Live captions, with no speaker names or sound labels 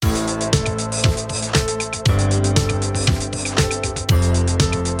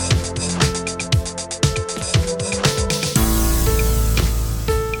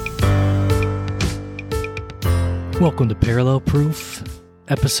Welcome to Parallel Proof,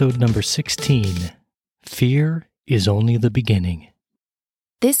 episode number 16. Fear is only the beginning.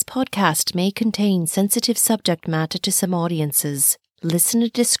 This podcast may contain sensitive subject matter to some audiences. Listener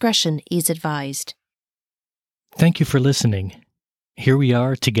discretion is advised. Thank you for listening. Here we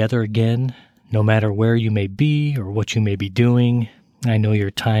are together again, no matter where you may be or what you may be doing. I know your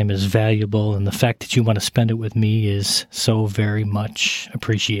time is valuable, and the fact that you want to spend it with me is so very much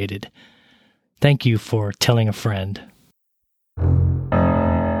appreciated. Thank you for telling a friend.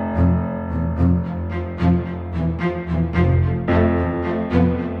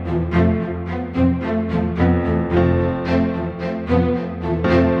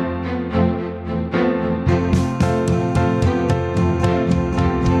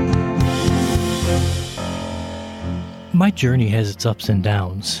 My journey has its ups and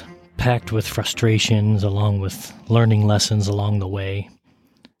downs, packed with frustrations along with learning lessons along the way.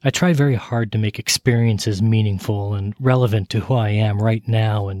 I try very hard to make experiences meaningful and relevant to who I am right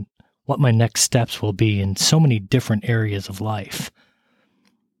now and what my next steps will be in so many different areas of life.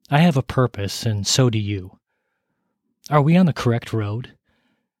 I have a purpose, and so do you. Are we on the correct road?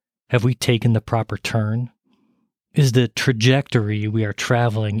 Have we taken the proper turn? Is the trajectory we are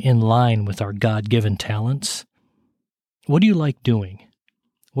traveling in line with our God-given talents? What do you like doing?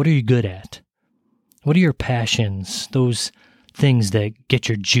 What are you good at? What are your passions, those things that get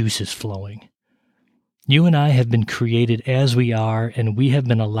your juices flowing? You and I have been created as we are, and we have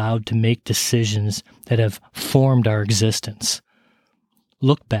been allowed to make decisions that have formed our existence.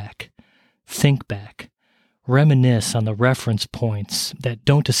 Look back, think back, reminisce on the reference points that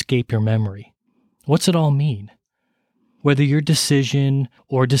don't escape your memory. What's it all mean? Whether your decision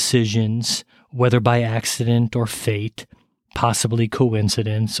or decisions, whether by accident or fate, possibly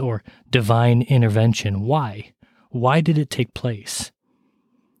coincidence or divine intervention, why? Why did it take place?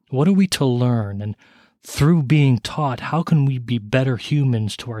 What are we to learn? And through being taught, how can we be better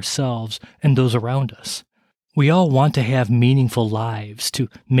humans to ourselves and those around us? We all want to have meaningful lives, to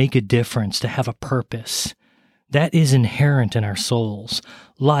make a difference, to have a purpose. That is inherent in our souls.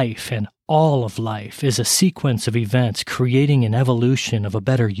 Life and all of life is a sequence of events creating an evolution of a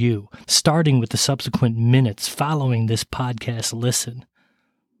better you, starting with the subsequent minutes following this podcast listen.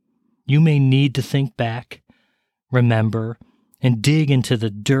 You may need to think back, remember, and dig into the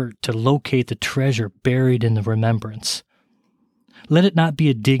dirt to locate the treasure buried in the remembrance. Let it not be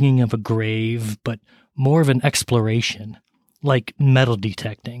a digging of a grave, but more of an exploration, like metal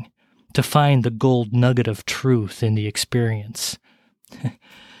detecting, to find the gold nugget of truth in the experience.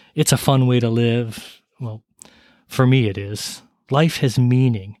 It's a fun way to live. Well, for me it is. Life has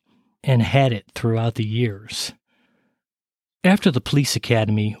meaning, and had it throughout the years. After the police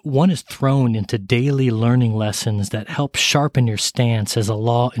academy, one is thrown into daily learning lessons that help sharpen your stance as a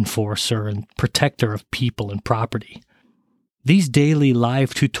law enforcer and protector of people and property. These daily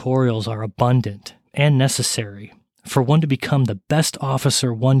live tutorials are abundant and necessary for one to become the best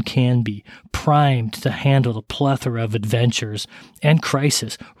officer one can be, primed to handle the plethora of adventures and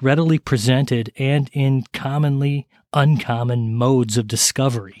crises readily presented and in commonly uncommon modes of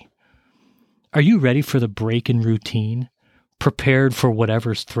discovery. Are you ready for the break in routine? Prepared for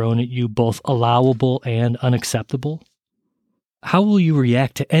whatever's thrown at you, both allowable and unacceptable? How will you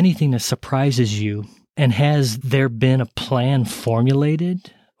react to anything that surprises you? And has there been a plan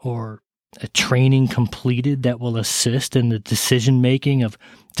formulated or a training completed that will assist in the decision-making of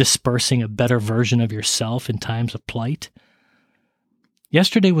dispersing a better version of yourself in times of plight?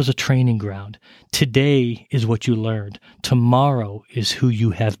 Yesterday was a training ground. Today is what you learned. Tomorrow is who you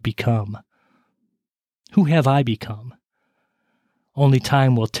have become. Who have I become? Only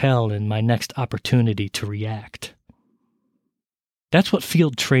time will tell in my next opportunity to react. That's what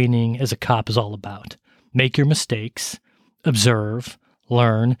field training as a cop is all about. Make your mistakes, observe,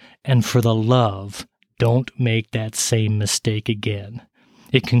 learn, and for the love, don't make that same mistake again.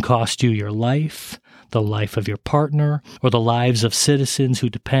 It can cost you your life, the life of your partner, or the lives of citizens who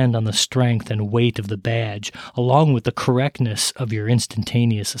depend on the strength and weight of the badge, along with the correctness of your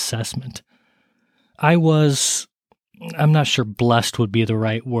instantaneous assessment. I'm not sure blessed would be the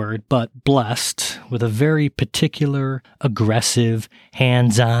right word, but blessed with a very particular, aggressive,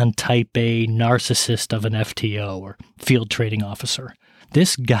 hands-on type A narcissist of an FTO or field training officer.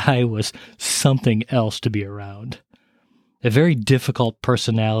 This guy was something else to be around. A very difficult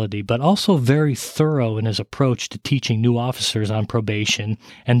personality, but also very thorough in his approach to teaching new officers on probation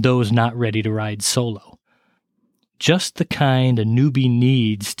and those not ready to ride solo. Just the kind a newbie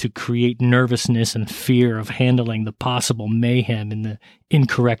needs to create nervousness and fear of handling the possible mayhem in the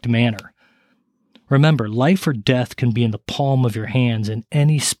incorrect manner. Remember, life or death can be in the palm of your hands in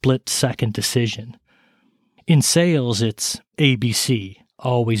any split-second decision. In sales, it's ABC,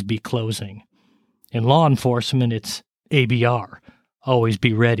 always be closing. In law enforcement, it's ABR, always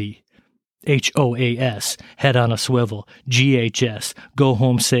be ready. HOAS, head on a swivel. GHS, go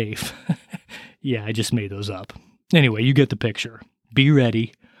home safe. Yeah, I just made those up. Anyway, you get the picture. Be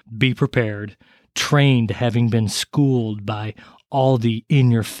ready, be prepared, trained having been schooled by all the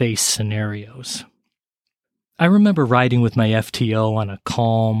in-your-face scenarios. I remember riding with my FTO on a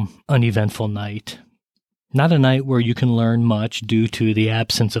calm, uneventful night. Not a night where you can learn much due to the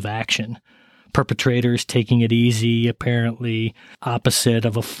absence of action. Perpetrators taking it easy, apparently opposite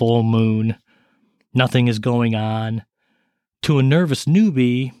of a full moon. Nothing is going on. To a nervous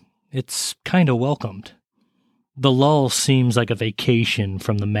newbie, it's kind of welcomed. The lull seems like a vacation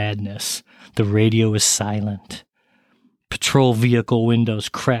from the madness. The radio is silent. Patrol vehicle windows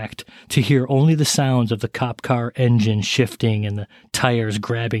cracked to hear only the sounds of the cop car engine shifting and the tires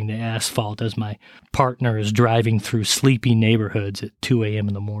grabbing the asphalt as my partner is driving through sleepy neighborhoods at 2 a.m.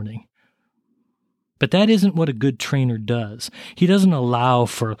 in the morning. But that isn't what a good trainer does. He doesn't allow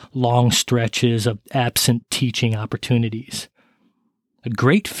for long stretches of absent teaching opportunities. A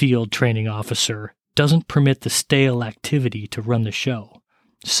great field training officer doesn't permit the stale activity to run the show.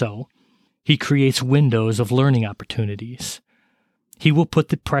 So, he creates windows of learning opportunities. He will put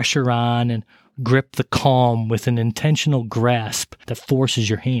the pressure on and grip the calm with an intentional grasp that forces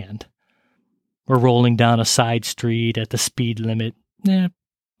your hand. We're rolling down a side street at the speed limit,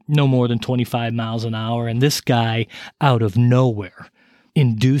 no more than 25 miles an hour, and this guy, out of nowhere,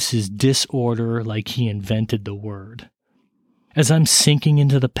 induces disorder like he invented the word. As I'm sinking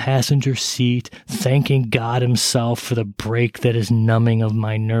into the passenger seat, thanking God himself for the break that is numbing of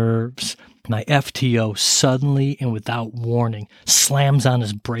my nerves, my FTO suddenly and without warning slams on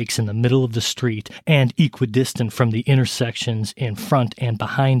his brakes in the middle of the street and equidistant from the intersections in front and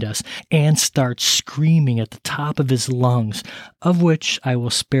behind us, and starts screaming at the top of his lungs, of which I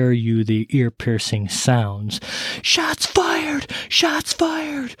will spare you the ear-piercing sounds. "Shots fired! Shots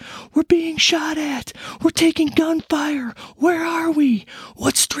fired! We're being shot at! We're taking gunfire! Where are we?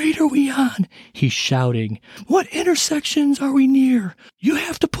 What street are we on?" He's shouting. "What intersections are we near? You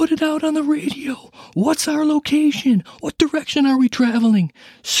have to put it out on the radio. What's our location? What direction are we traveling?"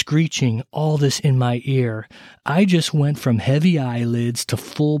 Screeching all this in my ear. I just went from heavy eyelids to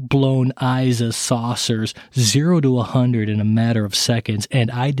full-blown eyes as saucers, 0 to 100 in a matter of seconds,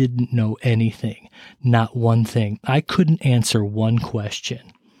 and I didn't know anything. Not one thing. I couldn't answer one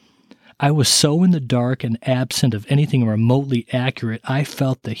question. I was so in the dark and absent of anything remotely accurate, I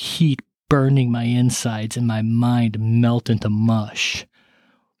felt the heat burning my insides and my mind melt into mush.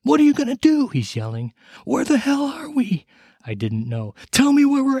 "What are you going to do?" he's yelling. "Where the hell are we?" I didn't know. "Tell me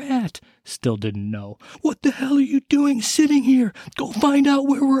where we're at." Still didn't know. "What the hell are you doing sitting here? Go find out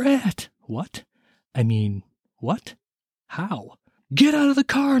where we're at." What? What? How? "Get out of the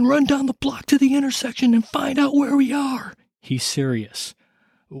car and run down the block to the intersection and find out where we are." He's serious.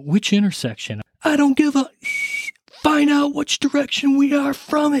 "Which intersection?" "I don't give a... Find out which direction we are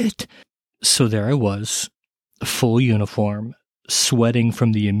from it." So there I was, full uniform, sweating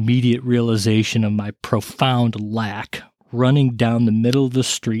from the immediate realization of my profound lack, running down the middle of the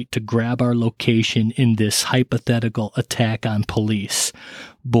street to grab our location in this hypothetical attack on police.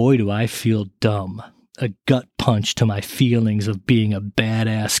 Boy, do I feel dumb. A gut punch to my feelings of being a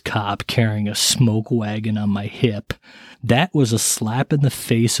badass cop carrying a smoke wagon on my hip. That was a slap in the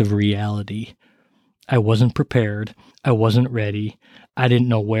face of reality. I wasn't prepared. I wasn't ready. I didn't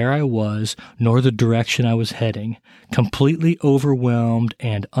know where I was, nor the direction I was heading. Completely overwhelmed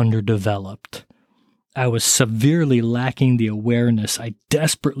and underdeveloped. I was severely lacking the awareness I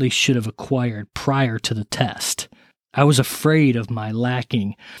desperately should have acquired prior to the test. I was afraid of my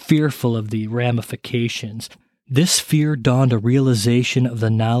lacking, fearful of the ramifications. This fear dawned a realization of the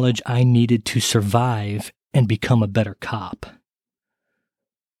knowledge I needed to survive and become a better cop.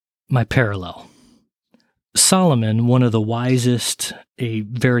 My parallel. Solomon, one of the wisest, a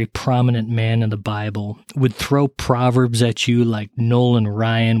very prominent man in the Bible, would throw proverbs at you like Nolan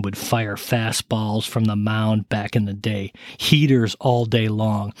Ryan would fire fastballs from the mound back in the day, heaters all day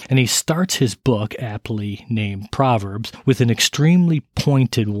long, and he starts his book, aptly named Proverbs, with an extremely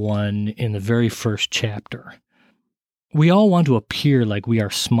pointed one in the very first chapter. We all want to appear like we are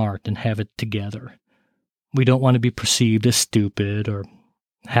smart and have it together. We don't want to be perceived as stupid or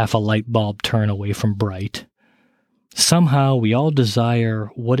half a light bulb turn away from bright. Somehow we all desire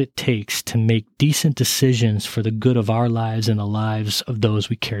what it takes to make decent decisions for the good of our lives and the lives of those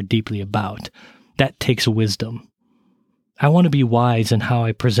we care deeply about. That takes wisdom. I want to be wise in how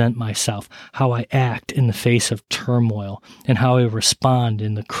I present myself, how I act in the face of turmoil, and how I respond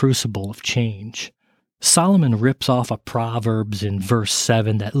in the crucible of change. Solomon rips off a Proverbs in verse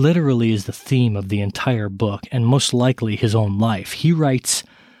 7 that literally is the theme of the entire book and most likely his own life. He writes,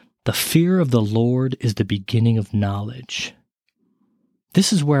 "The fear of the Lord is the beginning of knowledge."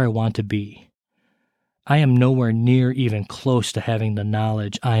 This is where I want to be. I am nowhere near even close to having the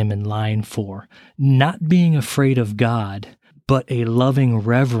knowledge I am in line for. Not being afraid of God, but a loving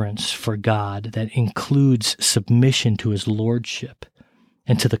reverence for God that includes submission to His lordship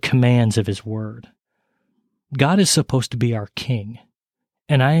and to the commands of His word. God is supposed to be our King,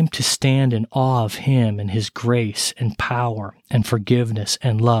 and I am to stand in awe of Him and His grace and power and forgiveness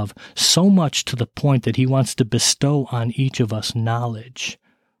and love, so much to the point that He wants to bestow on each of us knowledge.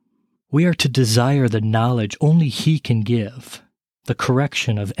 We are to desire the knowledge only He can give, the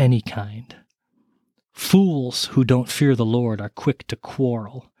correction of any kind. Fools who don't fear the Lord are quick to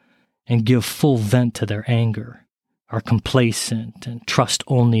quarrel and give full vent to their anger, are complacent and trust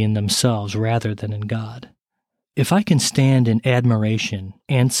only in themselves rather than in God. If I can stand in admiration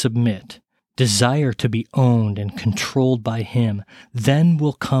and submit, desire to be owned and controlled by Him, then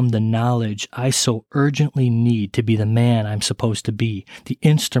will come the knowledge I so urgently need to be the man I'm supposed to be, the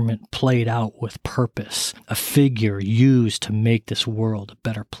instrument played out with purpose, a figure used to make this world a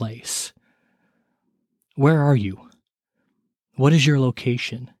better place. Where are you? What is your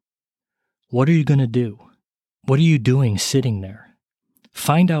location? What are you going to do? What are you doing sitting there?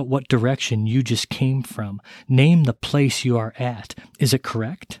 Find out what direction you just came from. Name the place you are at. Is it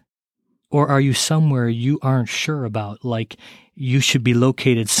correct? Or are you somewhere you aren't sure about, like you should be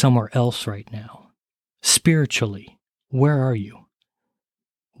located somewhere else right now? Spiritually, where are you?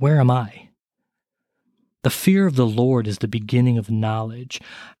 Where am I? The fear of the Lord is the beginning of knowledge.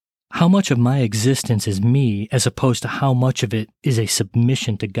 How much of my existence is me as opposed to how much of it is a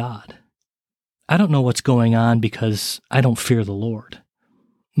submission to God? I don't know what's going on because I don't fear the Lord.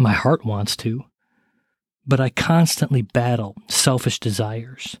 My heart wants to, but I constantly battle selfish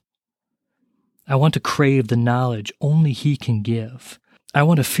desires. I want to crave the knowledge only He can give. I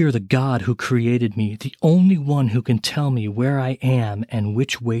want to fear the God who created me, the only one who can tell me where I am and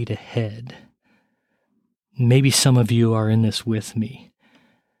which way to head. Maybe some of you are in this with me.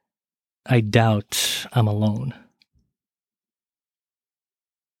 I doubt I'm alone.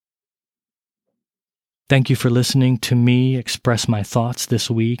 Thank you for listening to me express my thoughts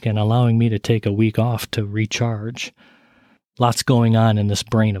this week and allowing me to take a week off to recharge. Lots going on in this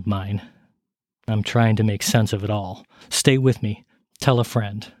brain of mine. I'm trying to make sense of it all. Stay with me. Tell a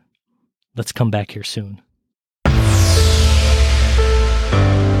friend. Let's come back here soon.